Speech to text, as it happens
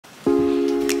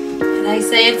I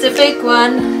say it's a big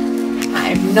one,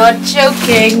 I'm not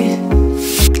joking.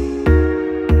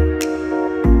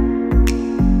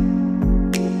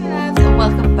 Hello,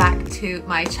 welcome back to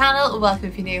my channel. Welcome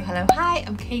if you're new. Hello, hi,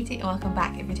 I'm Katie, and welcome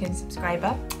back if you're a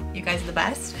subscriber. You guys are the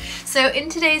best. So in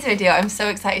today's video, I'm so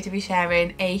excited to be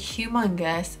sharing a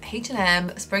humongous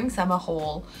H&M spring summer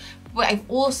haul. But I've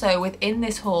also, within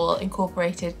this haul,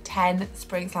 incorporated 10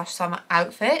 spring/summer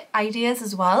outfit ideas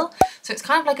as well. So it's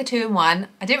kind of like a 2-in-1.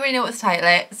 I didn't really know what to title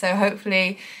it, so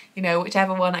hopefully, you know,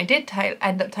 whichever one I did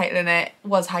end up titling it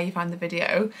was how you found the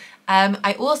video.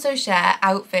 I also share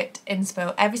outfit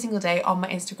inspo every single day on my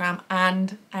Instagram,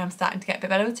 and I am starting to get a bit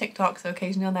better with TikTok, so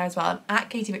occasionally on there as well. I'm at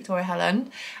Katie Victoria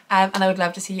Helen, and I would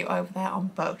love to see you over there on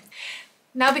both.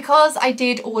 Now, because I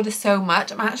did order so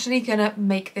much, I'm actually gonna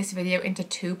make this video into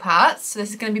 2 parts. So this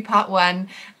is gonna be part 1,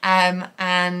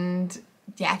 and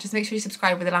yeah, just make sure you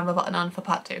subscribe with the lamp button on for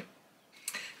part 2.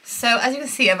 So as you can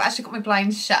see, I've actually got my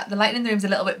blinds shut. The lighting in the room is a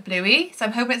little bit bluey, so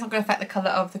I'm hoping it's not gonna affect the colour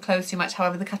of the clothes too much.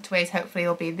 However, the cutaways hopefully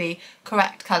will be the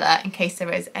correct colour in case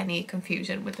there is any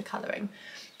confusion with the colouring.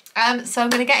 So I'm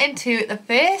gonna get into the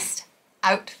first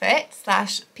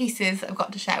outfit/pieces I've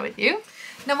got to share with you.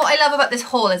 Now, what I love about this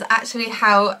haul is actually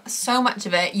how so much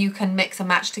of it you can mix and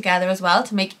match together as well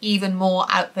to make even more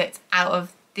outfits out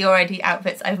of the already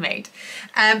outfits I've made.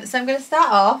 So I'm going to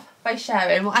start off by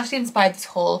sharing what actually inspired this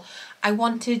haul. I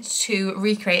wanted to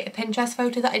recreate a Pinterest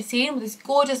photo that I'd seen with these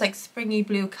gorgeous like springy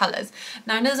blue colours.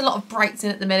 Now I know there's a lot of brights in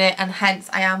at the minute, and hence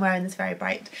I am wearing this very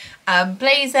bright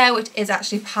blazer, which is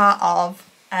actually part of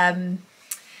a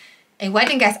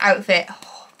wedding guest outfit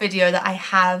video that I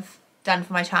have done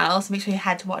for my channel, so make sure you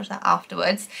head to watch that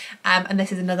afterwards. And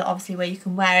this is another obviously where you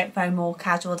can wear it very more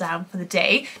casual down for the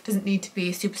day. Doesn't need to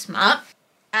be super smart.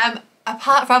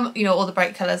 Apart from, you know, all the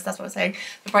bright colours, that's what I'm saying,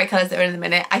 the bright colours that are in the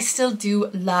minute, I still do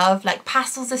love like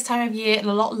pastels this time of year and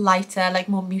a lot lighter, like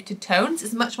more muted tones.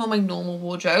 It's much more my normal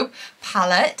wardrobe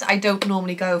palette. I don't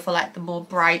normally go for like the more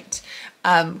bright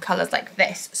colours like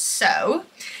this. So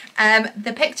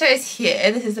the picture is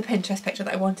here. This is the Pinterest picture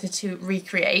that I wanted to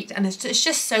recreate, and it's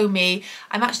just so me.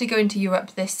 I'm actually going to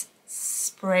Europe this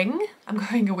spring. I'm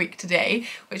going a week today,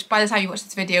 which by the time you watch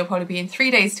this video will probably be in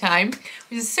 3 days time,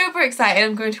 which is super exciting.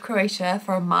 I'm going to Croatia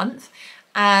for a month,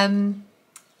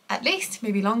 at least,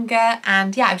 maybe longer.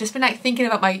 And yeah, I've just been like thinking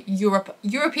about my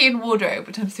European wardrobe,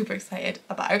 which I'm super excited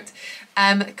about,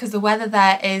 because the weather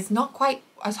there is not quite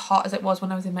as hot as it was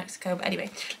when I was in Mexico. But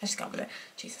anyway, let's just go with it.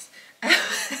 Jesus.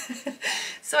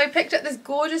 So I picked up this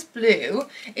gorgeous blue.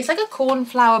 It's like a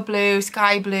cornflower blue,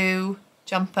 sky blue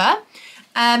jumper.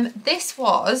 This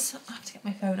was, I have to get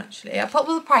my phone actually. I'll put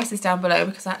all the prices down below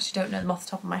because I actually don't know them off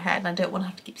the top of my head, and I don't want to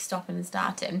have to keep stopping and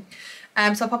starting.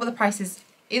 So I'll pop all the prices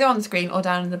either on the screen or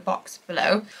down in the box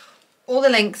below. All the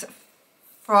links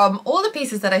from all the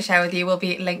pieces that I share with you will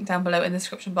be linked down below in the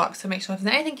description box, so make sure if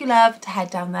there's anything you love to head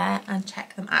down there and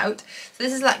check them out. So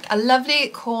this is like a lovely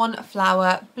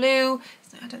cornflower blue.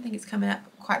 I don't think it's coming up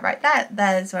quite right.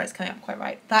 There's where it's coming up quite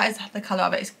right. That is the colour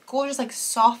of it. It's gorgeous, like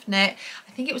soft knit.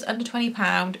 I think it was under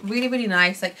 £20. Really, really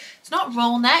nice. Like, it's not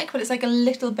roll neck, but it's like a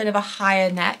little bit of a higher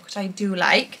neck, which I do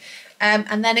like.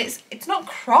 And then it's not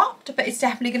cropped, but it's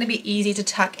definitely going to be easy to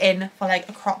tuck in for like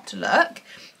a cropped look.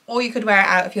 Or you could wear it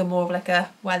out if you're more of like a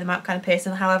wear them out kind of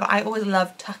person. However, I always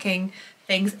love tucking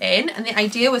things in, and the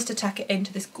idea was to tuck it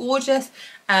into this gorgeous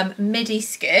midi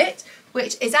skirt,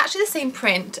 which is actually the same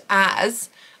print as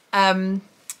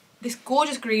this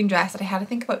gorgeous green dress that I had, I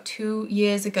think about 2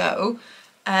 years ago,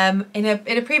 in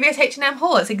a previous H&M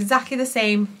haul. It's exactly the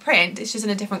same print, it's just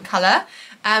in a different colour,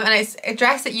 and it's a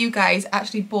dress that you guys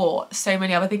actually bought so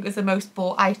many of. I think it was the most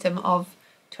bought item of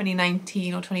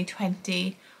 2019 or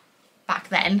 2020 back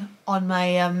then on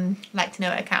my like to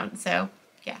know it account. So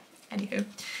yeah, anywho,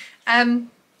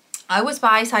 I was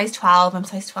by size 12. I'm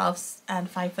size 12 and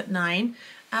 5'9".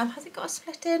 Has it got a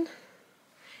split in?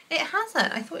 It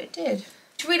hasn't. I thought it did.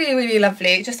 It's really, really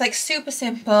lovely. Just like super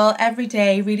simple,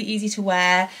 everyday, really easy to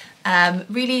wear.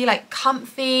 Really like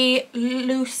comfy,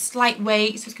 loose,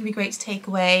 lightweight, so it's gonna be great to take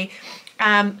away.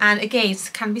 And again,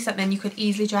 it can be something you could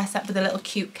easily dress up with a little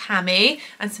cute cami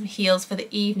and some heels for the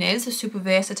evening, so super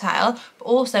versatile, but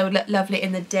also look lovely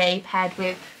in the day paired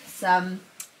with some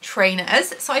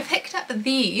trainers. So I picked up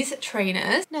these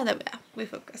trainers. No, there we are, we're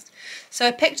focused. So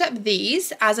I picked up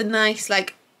these as a nice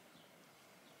like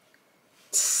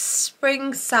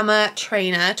spring summer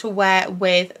trainer to wear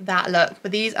with that look,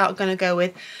 but these are going to go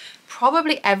with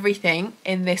probably everything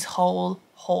in this whole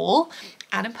haul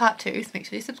and in part 2, so make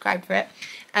sure you subscribe for it.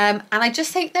 And I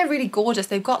just think they're really gorgeous.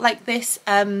 They've got like this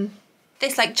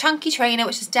this like chunky trainer,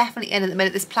 which is definitely in at the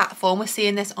minute, this platform. We're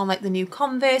seeing this on like the new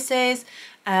Converses,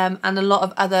 and a lot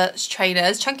of other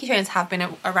trainers. Chunky trainers have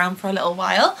been around for a little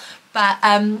while, but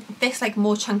this like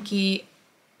more chunky,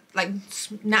 like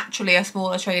naturally a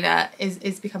smaller trainer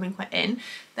is becoming quite in.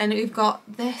 Then we've got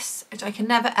this, which I can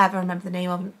never ever remember the name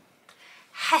of,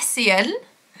 Hessian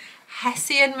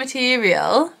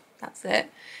material, that's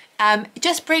it. It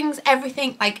just brings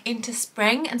everything like into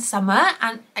spring and summer,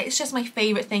 and it's just my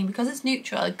favourite thing because it's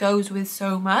neutral. It goes with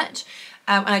so much,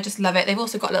 and I just love it. They've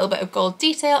also got a little bit of gold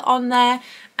detail on there,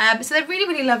 so they're really,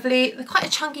 really lovely. They're quite a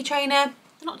chunky trainer,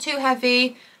 they're not too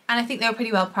heavy, and I think they were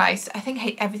pretty well priced. I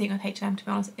think everything with H&M, to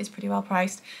be honest, is pretty well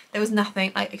priced. There was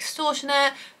nothing like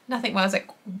extortionate, nothing where I was like,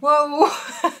 whoa.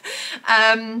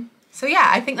 So yeah,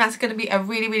 I think that's going to be a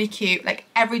really, really cute, like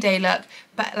everyday look,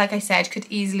 but like I said, could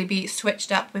easily be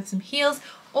switched up with some heels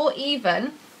or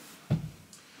even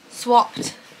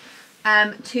swapped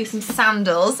to some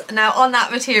sandals. Now on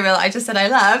that material, I just said I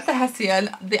love the Hessian.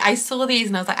 I saw these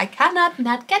and I was like, I cannot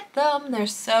not get them. They're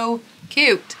so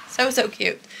cute, so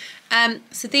cute.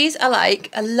 So these are like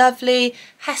a lovely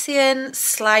Hessian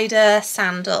slider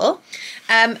sandal.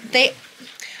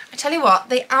 I tell you what,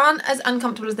 they aren't as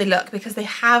uncomfortable as they look because they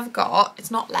have got,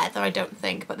 it's not leather I don't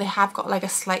think, but they have got like a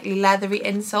slightly leathery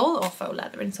insole, or faux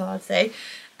leather insole I'd say,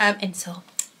 insole,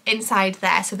 inside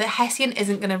there. So the Hessian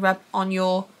isn't going to rub on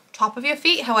your top of your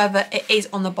feet, however it is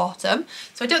on the bottom.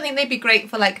 So I don't think they'd be great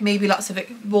for like maybe lots of it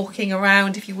walking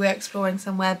around if you were exploring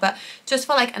somewhere, but just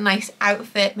for like a nice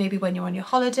outfit, maybe when you're on your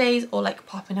holidays or like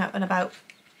popping out and about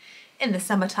in the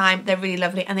summertime, they're really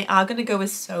lovely and they are going to go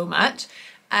with so much.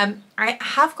 I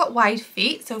have got wide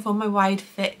feet, so for my wide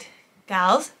fit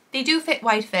gals, they do fit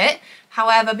wide fit.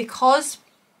 However, because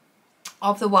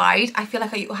of the wide, I feel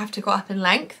like you have to go up in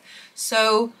length.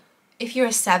 So if you're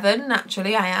a 7,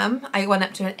 naturally I went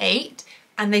up to an 8,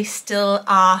 and they still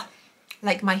are,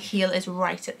 like my heel is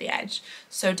right at the edge.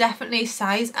 So definitely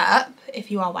size up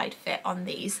if you are wide fit on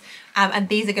these. And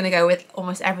these are going to go with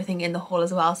almost everything in the haul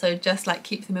as well. So just like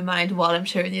keep them in mind while I'm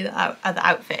showing you the other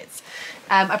outfits.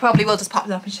 I probably will just pop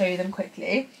them up and show you them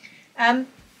quickly.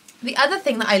 The other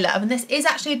thing that I love, and this is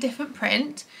actually a different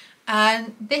print,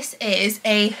 and this is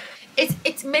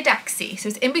it's mid-axi, so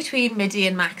it's in between midi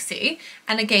and maxi,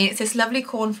 and again it's this lovely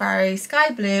corn fairy sky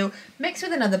blue mixed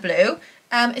with another blue.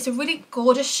 It's a really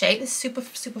gorgeous shape. It's super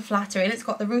flattering. It's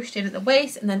got the ruched in at the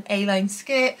waist and then A-line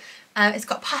skirt. It's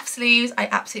got puff sleeves. I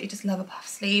absolutely just love a puff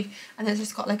sleeve, and then it's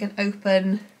just got like an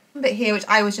open bit here, which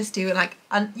I was just doing like,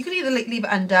 you could either leave it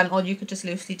undone or you could just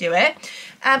loosely do it.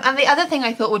 And the other thing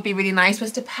I thought would be really nice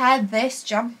was to pair this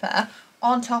jumper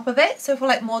on top of it. So for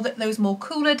like those more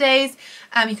cooler days,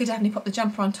 you could definitely put the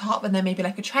jumper on top and then maybe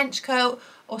like a trench coat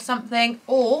or something.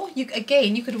 Or you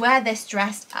could wear this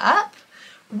dressed up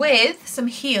with some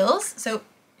heels. So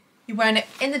you're wearing it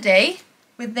in the day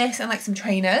with this and like some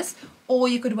trainers, or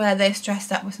you could wear this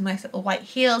dressed up with some nice little white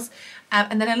heels,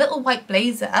 and then a little white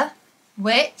blazer,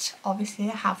 which obviously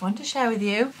I have one to share with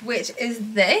you, which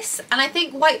is this. And I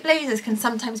think white blazers can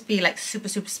sometimes be like super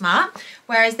smart,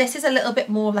 whereas this is a little bit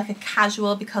more of like a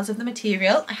casual because of the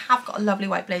material. I have got a lovely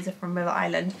white blazer from River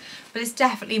Island, but it's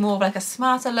definitely more of like a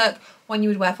smarter look, one you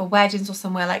would wear for weddings or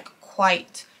somewhere like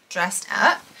quite dressed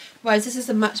up, whereas this is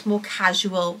a much more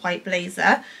casual white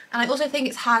blazer. And I also think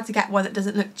it's hard to get one that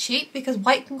doesn't look cheap, because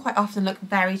white can quite often look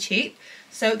very cheap.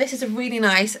 So this is a really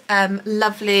nice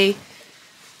lovely,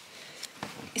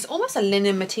 it's almost a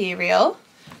linen material,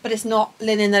 but it's not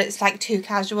linen that it's like too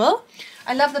casual.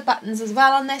 I love the buttons as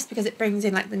well on this because it brings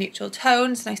in like the neutral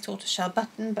tones. Nice tortoiseshell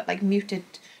button, but like muted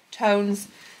tones.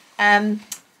 And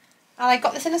I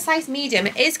got this in a size medium.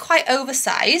 It is quite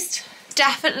oversized,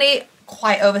 definitely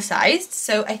quite oversized.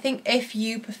 So I think if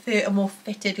you prefer a more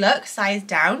fitted look, size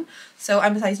down. So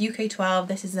I'm a size UK 12,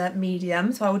 this is a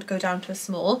medium, so I would go down to a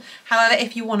small. However,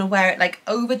 if you want to wear it like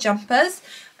over jumpers,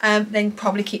 then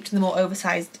probably keep to the more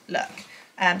oversized look.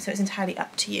 So it's entirely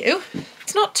up to you.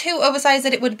 It's not too oversized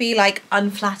that it would be like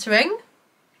unflattering,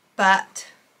 but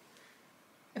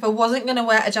if I wasn't going to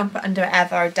wear a jumper under it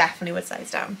ever, I definitely would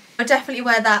size down. I'd definitely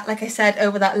wear that, like I said,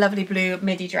 over that lovely blue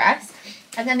midi dress.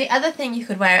 And then the other thing you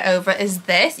could wear it over is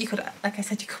this. You could, like I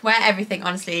said, you could wear everything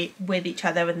honestly with each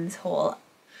other within this haul.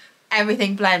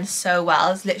 Everything blends so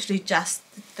well. It's literally just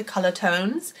the colour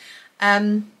tones.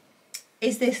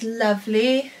 Is this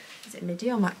lovely, is it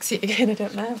midi or maxi again? I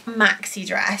don't know. Maxi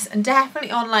dress, and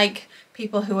definitely on like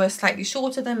people who are slightly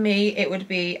shorter than me, it would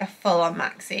be a full-on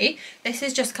maxi. This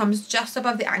is comes just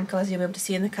above the ankle, as you'll be able to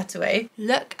see in the cutaway.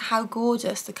 Look how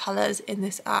gorgeous the colours in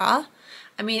this are.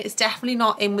 I mean, it's definitely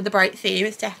not in with the bright theme,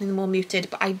 it's definitely more muted,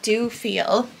 but I do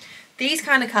feel these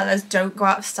kind of colours don't go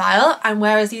out of style, and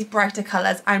whereas these brighter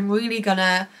colours, I'm really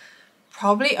gonna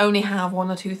probably only have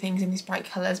 1 or 2 things in these bright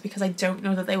colours because I don't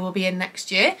know that they will be in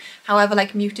next year. However,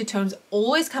 like muted tones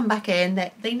always come back in,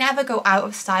 that they never go out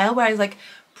of style, whereas like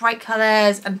bright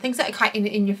colours and things that are quite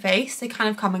in your face, they kind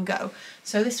of come and go.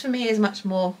 So this for me is much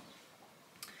more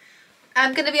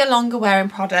going to be a longer wearing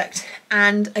product,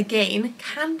 and again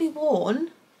can be worn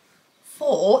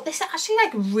for, this is actually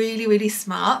like really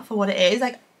smart for what it is.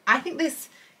 Like I think this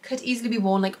could easily be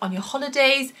worn like on your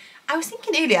holidays. I was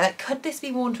thinking earlier, like could this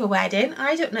be worn to a wedding?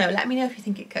 I don't know, let me know if you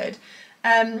think it could.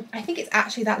 I think it's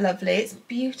actually that lovely. It's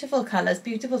beautiful colours,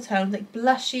 beautiful tones, like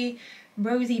blushy,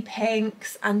 rosy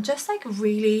pinks, and just like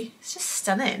really, it's just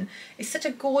stunning. It's such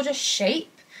a gorgeous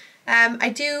shape. I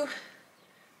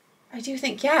do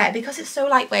think, yeah, because it's so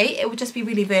lightweight, it would just be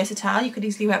really versatile. You could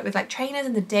easily wear it with like trainers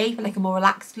in the day for like a more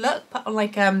relaxed look. Put on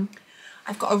like,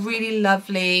 I've got a really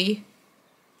lovely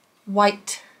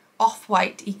white,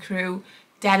 off-white ecru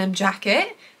denim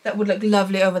jacket that would look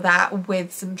lovely over that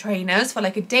with some trainers for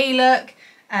like a day look.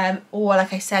 Or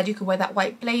like I said, you could wear that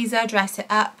white blazer, dress it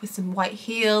up with some white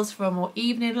heels for a more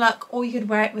evening look, or you could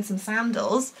wear it with some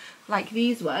sandals like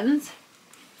these ones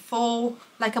for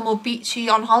like a more beachy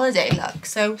on holiday look.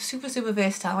 So super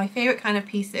versatile. My favourite kind of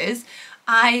pieces.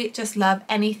 I just love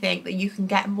anything that you can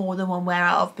get more than one wear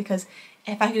out of, because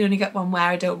if I could only get one wear,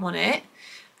 I don't want it.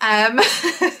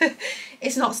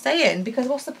 It's not staying, because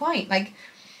what's the point? Like,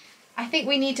 I think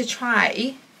we need to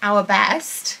try our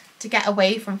best to get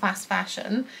away from fast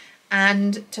fashion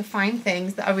and to find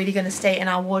things that are really going to stay in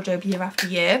our wardrobe year after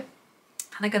year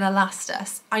and are going to last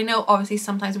us. I know obviously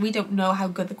sometimes we don't know how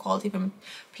good the quality of a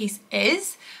piece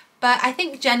is, but I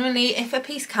think generally if a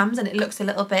piece comes and it looks a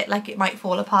little bit like it might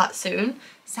fall apart soon,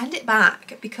 send it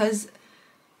back, because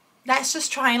let's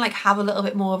just try and like have a little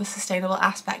bit more of a sustainable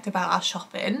aspect about our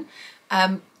shopping.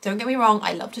 Don't get me wrong,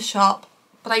 I love to shop,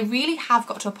 but I really have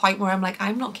got to a point where I'm like,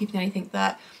 I'm not keeping anything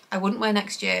that I wouldn't wear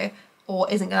next year or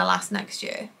isn't going to last next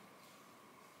year.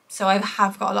 So I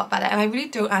have got a lot better, and I really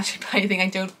don't actually buy anything I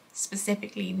don't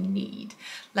specifically need.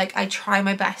 Like I try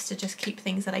my best to just keep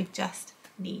things that I just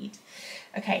need.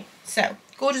 Okay, so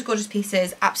gorgeous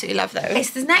pieces, absolutely love those. Okay,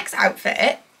 so this next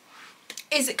outfit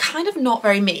is kind of not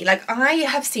very me. Like I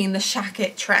have seen the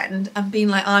shacket trend and been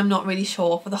like, I'm not really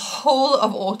sure for the whole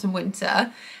of autumn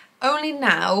winter. Only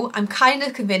now I'm kind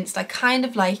of convinced I kind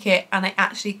of like it, and I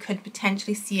actually could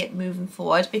potentially see it moving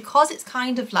forward, because it's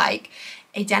kind of like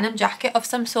a denim jacket of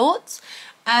some sorts,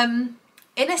 in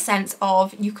a sense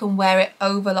of you can wear it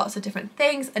over lots of different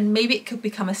things, and maybe it could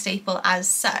become a staple as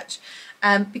such.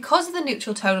 Because of the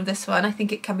neutral tone of this one, I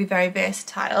think it can be very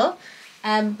versatile,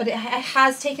 but it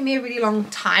has taken me a really long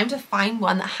time to find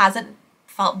one that hasn't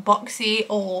felt boxy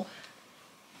or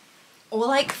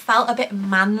like felt a bit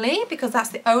manly, because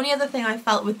that's the only other thing I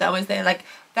felt with them, is they're like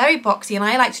very boxy, and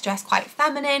I like to dress quite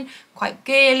feminine, quite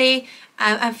girly,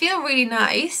 and feel really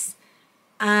nice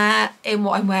in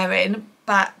what I'm wearing,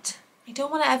 but I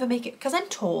don't want to ever make it, because I'm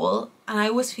tall and I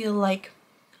always feel like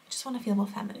I just want to feel more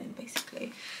feminine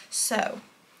basically. So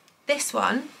this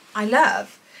one I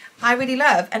love, I really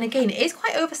love, and again it is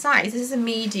quite oversized. This is a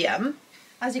medium,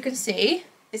 as you can see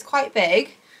it's quite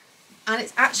big, and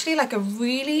it's actually like a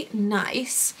really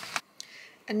nice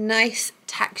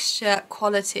texture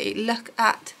quality. Look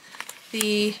at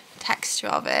the texture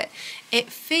of it. It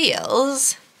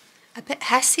feels a bit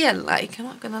Hessian like, I'm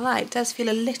not gonna lie, it does feel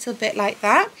a little bit like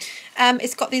that.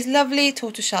 It's got these lovely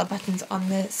tortoiseshell buttons on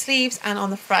the sleeves and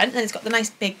on the front, and it's got the nice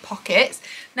big pockets.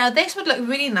 Now this would look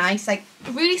really nice, like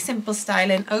really simple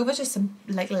styling over just some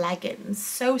like leggings.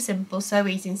 So simple, so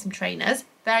easy, and some trainers.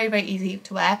 Very easy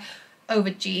to wear over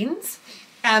jeans,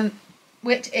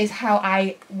 which is how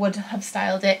I would have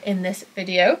styled it in this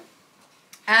video.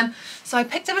 So I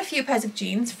picked up a few pairs of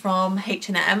jeans from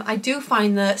H&M. I do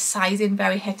find the sizing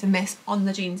very hit and miss on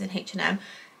the jeans in H&M.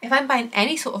 If I'm buying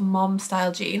any sort of mom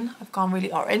style jean, I've gone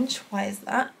really orange. Why is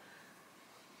that?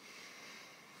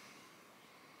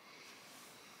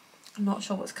 I'm not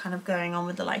sure what's kind of going on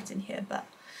with the light in here, but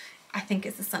I think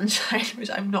it's the sunshine,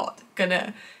 which I'm not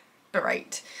gonna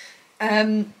berate.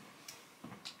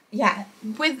 Yeah,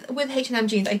 with H&M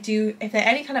jeans, I do, if they're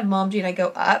any kind of mom jean, I go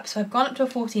up. So I've gone up to a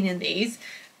 14 in these.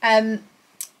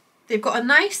 They've got a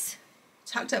nice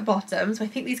tucked up bottom, so I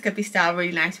think these could be styled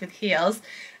really nice with heels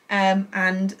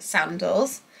and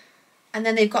sandals. And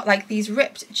then they've got like these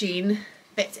ripped jean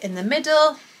bits in the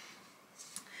middle.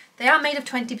 They are made of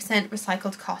 20%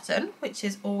 recycled cotton, which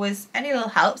is always any little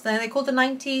helps. They're called the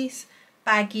 90s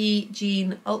baggy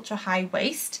jean ultra high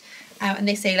waist. And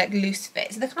they say like loose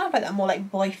fit, so they're kind of like that more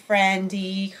like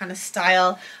boyfriendy kind of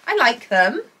style. I like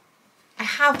them. I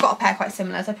have got a pair quite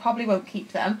similar, so I probably won't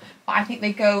keep them, but I think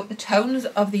they go, the tones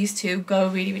of these two go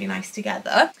really nice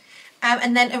together.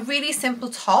 And then a really simple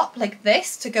top like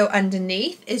this to go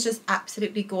underneath is just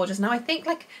absolutely gorgeous. Now I think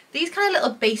like these kind of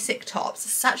little basic tops are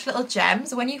such little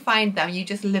gems. When you find them, you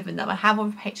just live in them. I have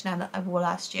one from H&M that I wore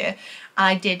last year and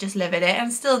I did just live in it,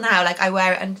 and still now like I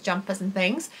wear it under jumpers and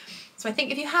things. So I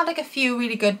think if you have like a few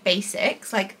really good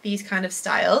basics like these kind of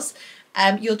styles,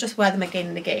 you'll just wear them again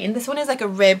and again. This one is like a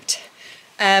ribbed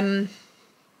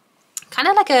kind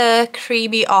of like a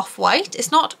creamy off-white.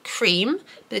 It's not cream,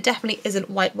 but it definitely isn't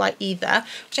white either,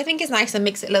 which I think is nice and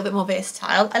makes it a little bit more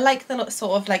versatile. I like the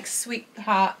sort of like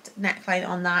sweetheart neckline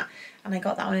on that, and I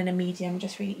got that one in a medium,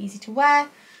 just really easy to wear.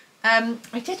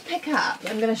 I did pick up,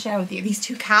 I'm going to share with you, these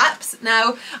two caps.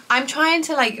 Now, I'm trying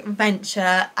to like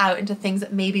venture out into things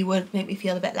that maybe would make me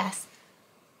feel a bit less,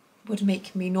 would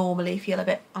make me normally feel a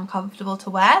bit uncomfortable to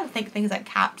wear. I think things like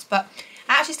caps, but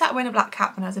I actually started wearing a black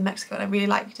cap when I was in Mexico and I really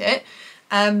liked it.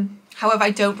 However,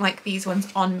 I don't like these ones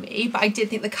on me, but I did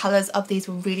think the colours of these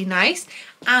were really nice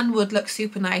and would look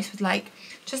super nice with like,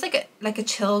 just like a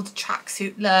chilled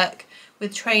tracksuit look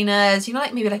with trainers, you know,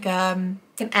 like maybe like an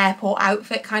airport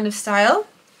outfit kind of style.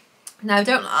 Now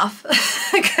don't laugh,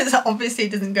 because it obviously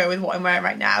doesn't go with what I'm wearing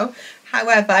right now.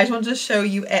 However, I just wanted to show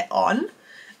you it on.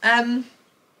 I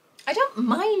don't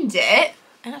mind it.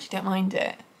 I actually don't mind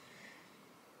it.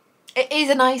 It is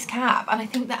a nice cap, and I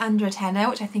think they're under a tenner,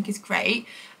 which I think is great.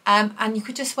 And you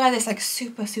could just wear this like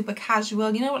super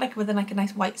casual, you know, like with like a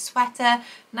nice white sweater,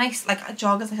 nice like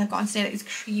joggers like I've got on today, like these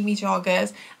creamy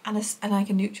joggers, and like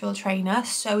a neutral trainer.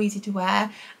 So easy to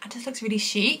wear and just looks really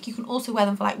chic. You can also wear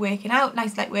them for like working out,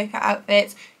 nice like workout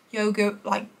outfits, yoga,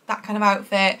 like that kind of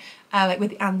outfit, like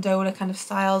with the Andola kind of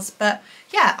styles. But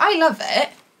yeah, I love it.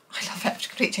 I love it. I've just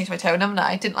completely changed my tone, haven't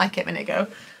I? I didn't like it a minute ago.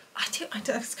 I do.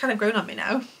 It's kind of grown on me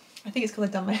now. I think it's because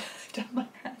I've done my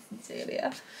hair since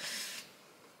earlier.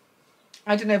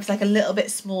 I don't know if it's like a little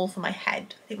bit small for my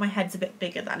head. I think my head's a bit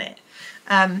bigger than it.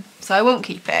 So I won't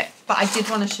keep it. But I did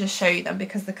want to just show you them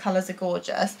because the colours are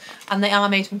gorgeous. And they are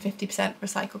made from 50%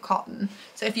 recycled cotton.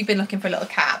 So if you've been looking for a little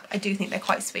cap, I do think they're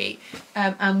quite sweet.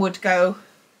 And would go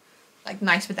like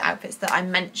nice with the outfits that I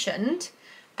mentioned.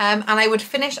 And I would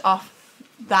finish off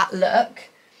that look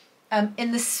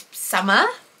in the summer.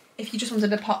 If you just wanted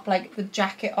to pop like the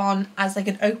jacket on as like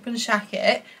an open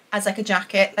jacket, as like a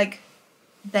jacket, like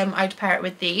then I'd pair it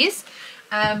with these.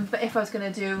 But if I was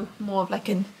going to do more of like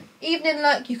an evening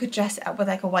look, you could dress it up with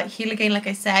like a white heel again, like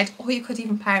I said, or you could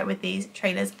even pair it with these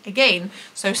trainers again.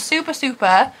 So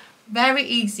super, very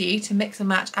easy to mix and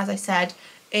match, as I said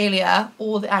earlier,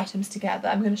 all the items together.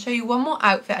 I'm going to show you one more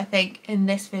outfit, I think, in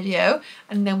this video,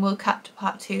 and then we'll cut to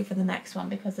part 2 for the next one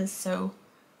because there's so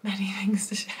many things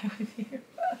to share with you.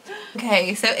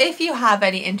 Okay, so if you have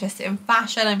any interest in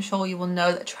fashion, I'm sure you will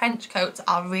know that trench coats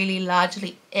are really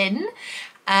largely in.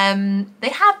 They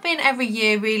have been every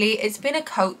year really. It's been a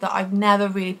coat that I've never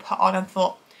really put on and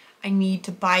thought I need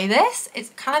to buy this. It's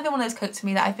kind of been one of those coats for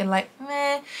me that I've been like,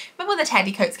 meh. Remember when the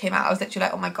teddy coats came out, I was literally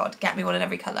like, oh my god, get me one in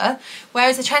every colour.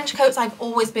 Whereas the trench coats, I've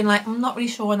always been like, I'm not really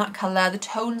sure on that colour, the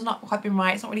tone's not quite been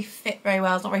right, it's not really fit very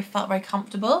well, it's not really felt very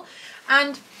comfortable.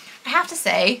 And I have to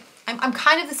say, I'm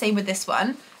kind of the same with this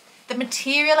one. The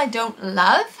material I don't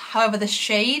love, however the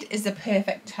shade is the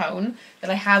perfect tone that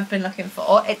I have been looking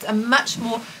for. It's a much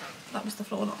more, that was the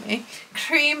floor, not me,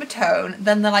 cream tone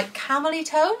than the like camel-y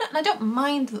tone, and I don't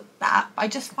mind that, but I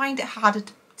just find it harder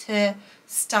to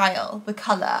style the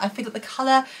colour. I feel that the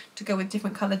colour to go with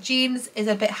different colour jeans is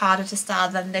a bit harder to style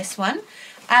than this one.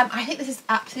 I think this is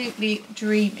absolutely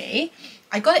dreamy.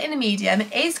 I got it in a medium,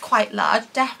 it is quite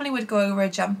large, definitely would go over a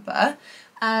jumper.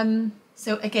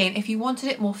 So again, if you wanted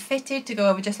it more fitted to go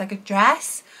over just like a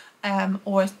dress,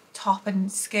 or a top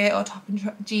and skirt or top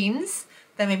and jeans,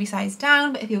 then maybe size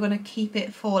down. But if you're going to keep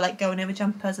it for like going over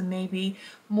jumpers and maybe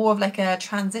more of like a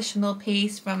transitional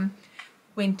piece from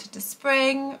winter to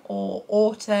spring or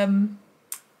autumn,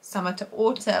 summer to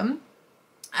autumn,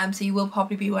 so you will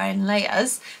probably be wearing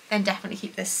layers, then definitely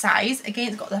keep this size. Again,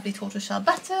 it's got lovely tortoiseshell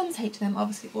buttons. H&M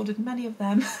obviously ordered many of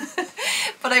them,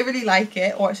 but I really like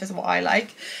it, or it's just what I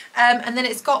like. And then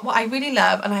it's got what I really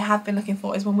love and I have been looking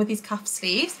for is one with these cuff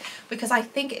sleeves, because I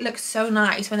think it looks so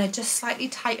nice when they're just slightly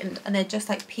tightened and they're just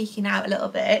like peeking out a little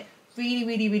bit.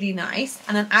 Really nice.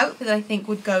 And an outfit that I think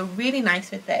would go really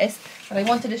nice with this that I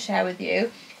wanted to share with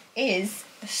you is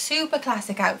a super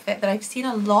classic outfit that I've seen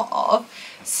a lot of,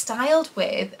 styled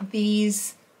with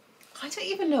these, I don't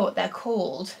even know what they're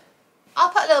called. I'll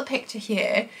put a little picture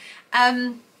here.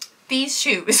 These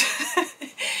shoes,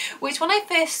 which when I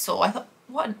first saw, I thought,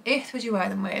 what on earth would you wear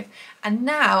them with? And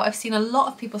now I've seen a lot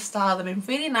of people style them in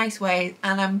really nice ways,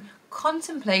 and I'm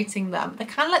contemplating them. They're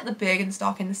kind of like the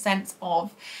Birkenstock in the sense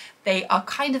of they are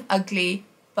kind of ugly,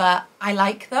 but I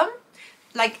like them.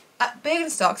 like at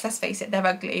Birkenstocks, let's face it, they're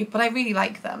ugly, but I really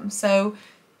like them. So,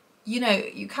 you know,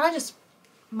 you kind of just,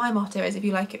 my motto is if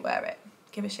you like it, wear it.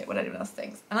 Give a shit what anyone else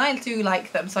thinks. And I do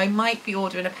like them, so I might be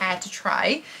ordering a pair to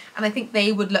try, and I think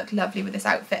they would look lovely with this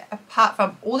outfit, apart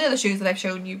from all the other shoes that I've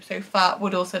shown you so far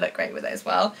would also look great with it as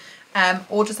well.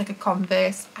 Or just like a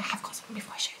Converse. I have got some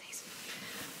before I show these.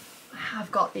 I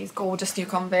have got these gorgeous new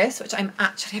Converse, which I'm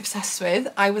actually obsessed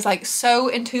with. I was like so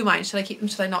in two minds, should I keep them,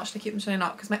 should I not, should I keep them, should I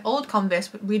not? Because my old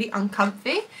Converse were really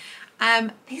uncomfy.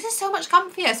 These are so much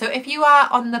comfier. So if you are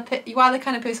you are the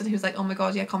kind of person who's like, oh my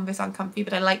god, yeah, Converse aren't comfy,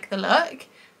 but I like the look,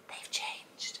 they've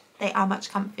changed. They are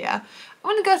much comfier. I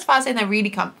wouldn't go as far as saying they're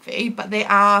really comfy, but they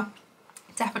are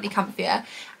definitely comfier.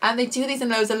 And they do these in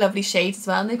loads of lovely shades as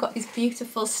well, and they've got these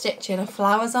beautiful stitching of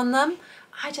flowers on them.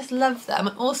 I just love them.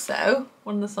 And also,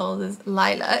 one of the soles is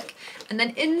lilac. And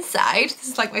then inside, this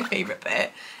is like my favourite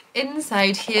bit,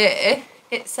 inside here,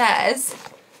 it says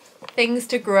things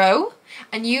to grow.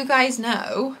 And you guys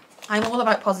know I'm all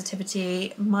about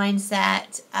positivity,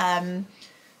 mindset,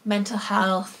 mental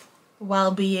health,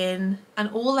 well-being, and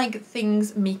all like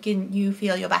things making you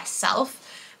feel your best self.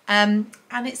 And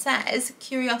it says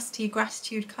curiosity,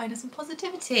 gratitude, kindness and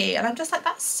positivity. And I'm just like,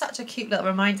 that's such a cute little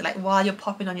reminder, like while you're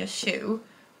popping on your shoe.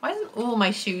 Why doesn't all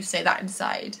my shoes say that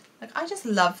inside? Like, I just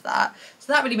love that.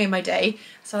 So that really made my day.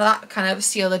 So that kind of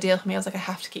sealed the deal for me. I was like, I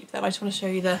have to keep them. I just want to show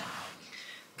you the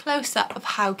close-up of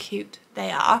how cute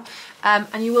they are.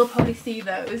 And you will probably see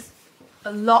those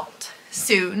a lot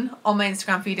soon on my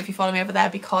Instagram feed if you follow me over there,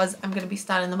 because I'm going to be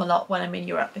styling them a lot when I'm in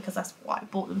Europe, because that's what I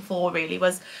bought them for really.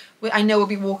 Was I know we'll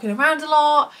be walking around a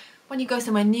lot. When you go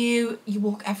somewhere new, you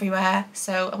walk everywhere,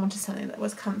 so I wanted something that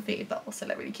was comfy but also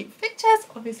like really cute for pictures,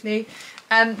 obviously.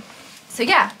 So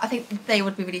yeah, I think they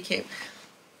would be really cute.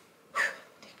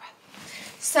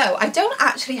 So I don't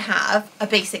actually have a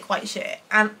basic white shirt,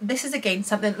 and this is again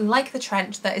something like the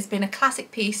trench that has been a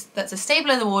classic piece that's a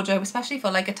staple in the wardrobe, especially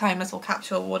for like a timeless or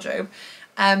capsule wardrobe,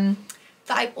 that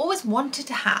I've always wanted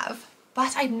to have,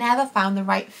 but I never found the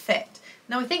right fit.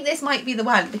 Now I think this might be the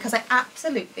one, because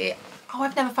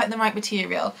I've never found the right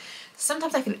material.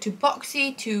 Sometimes I feel it too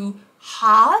boxy, too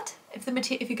hard,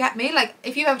 if you get me. Like,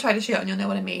 if you've ever tried a shirt on, you'll know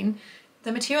what I mean.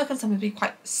 The material can sometimes be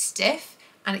quite stiff,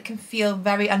 and it can feel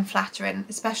very unflattering,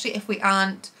 especially if we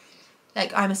aren't,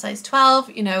 like, I'm a size 12,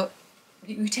 you know,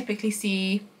 you typically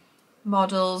see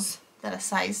models that are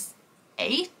size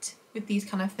 8 with these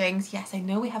kind of things. Yes, I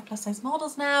know we have plus size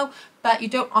models now, but you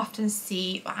don't often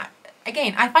see,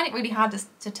 again, I find it really hard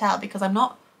to tell, because I'm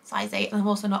not size 8 and I'm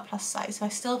also not plus size, so I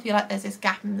still feel like there's this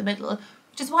gap in the middle,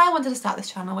 which is why I wanted to start this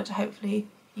channel, which hopefully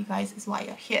you guys is why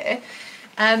you're here,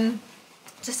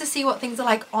 just to see what things are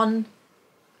like on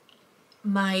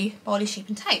my body shape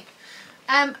and type.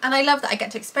 And I love that I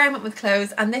get to experiment with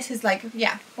clothes, and this is like,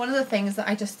 yeah, one of the things that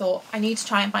I just thought I need to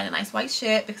try and find a nice white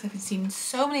shirt, because I've been seeing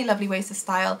so many lovely ways to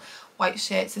style white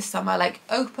shirts this summer, like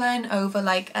open over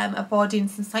like a body and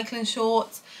some cycling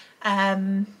shorts.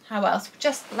 How else?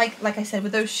 Just like I said,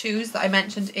 with those shoes that I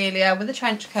mentioned earlier, with a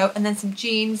trench coat and then some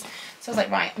jeans. So I was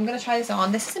like, right, I'm going to try this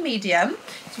on. This is a medium.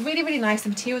 It's really, really nice. The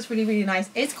material is really, really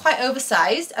nice. It's quite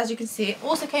oversized, as you can see. It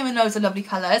also came in loads of lovely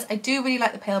colours. I do really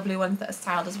like the pale blue ones that are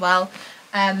styled as well.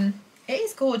 It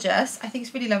is gorgeous. I think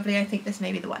it's really lovely. I think this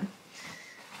may be the one.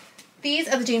 These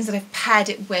are the jeans that I've paired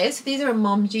it with. So these are a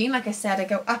mom jean. Like I said, I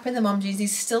go up in the mom jeans.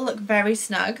 These still look very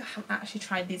snug. I haven't actually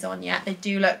tried these on yet.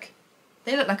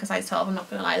 They look like a size 12, I'm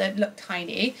not going to lie. They look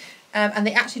tiny. And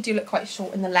they actually do look quite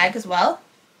short in the leg as well.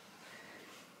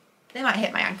 They might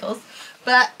hit my ankles.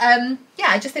 But yeah,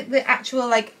 I just think the actual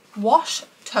like wash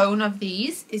tone of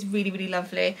these is really, really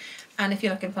lovely. And if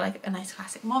you're looking for like a nice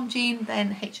classic mom jean,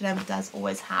 then H&M does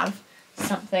always have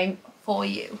something for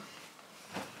you.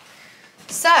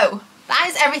 So that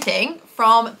is everything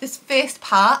from this first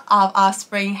part of our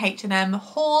spring H&M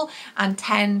haul and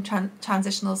 10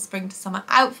 transitional spring to summer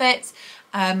outfits,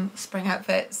 spring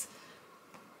outfits.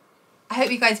 I hope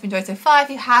you guys have enjoyed so far. If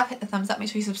you have, hit the thumbs up, make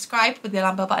sure you subscribe with the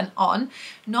alarm bell button on,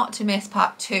 not to miss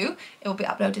part 2. It will be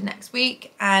uploaded next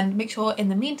week, and make sure in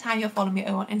the meantime you're following me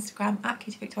over on Instagram at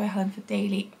Katie Victoria Helen for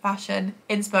daily fashion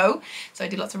inspo. So I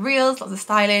do lots of reels, lots of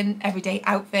styling, everyday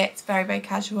outfits, very, very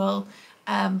casual,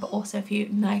 but also a few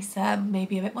nice,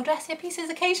 maybe a bit more dressier pieces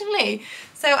occasionally.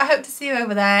 So I hope to see you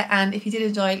over there, and if you did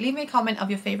enjoy, leave me a comment of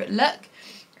your favourite look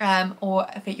or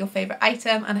your favourite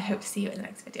item, and I hope to see you in the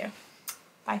next video.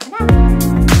 Bye for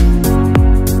now.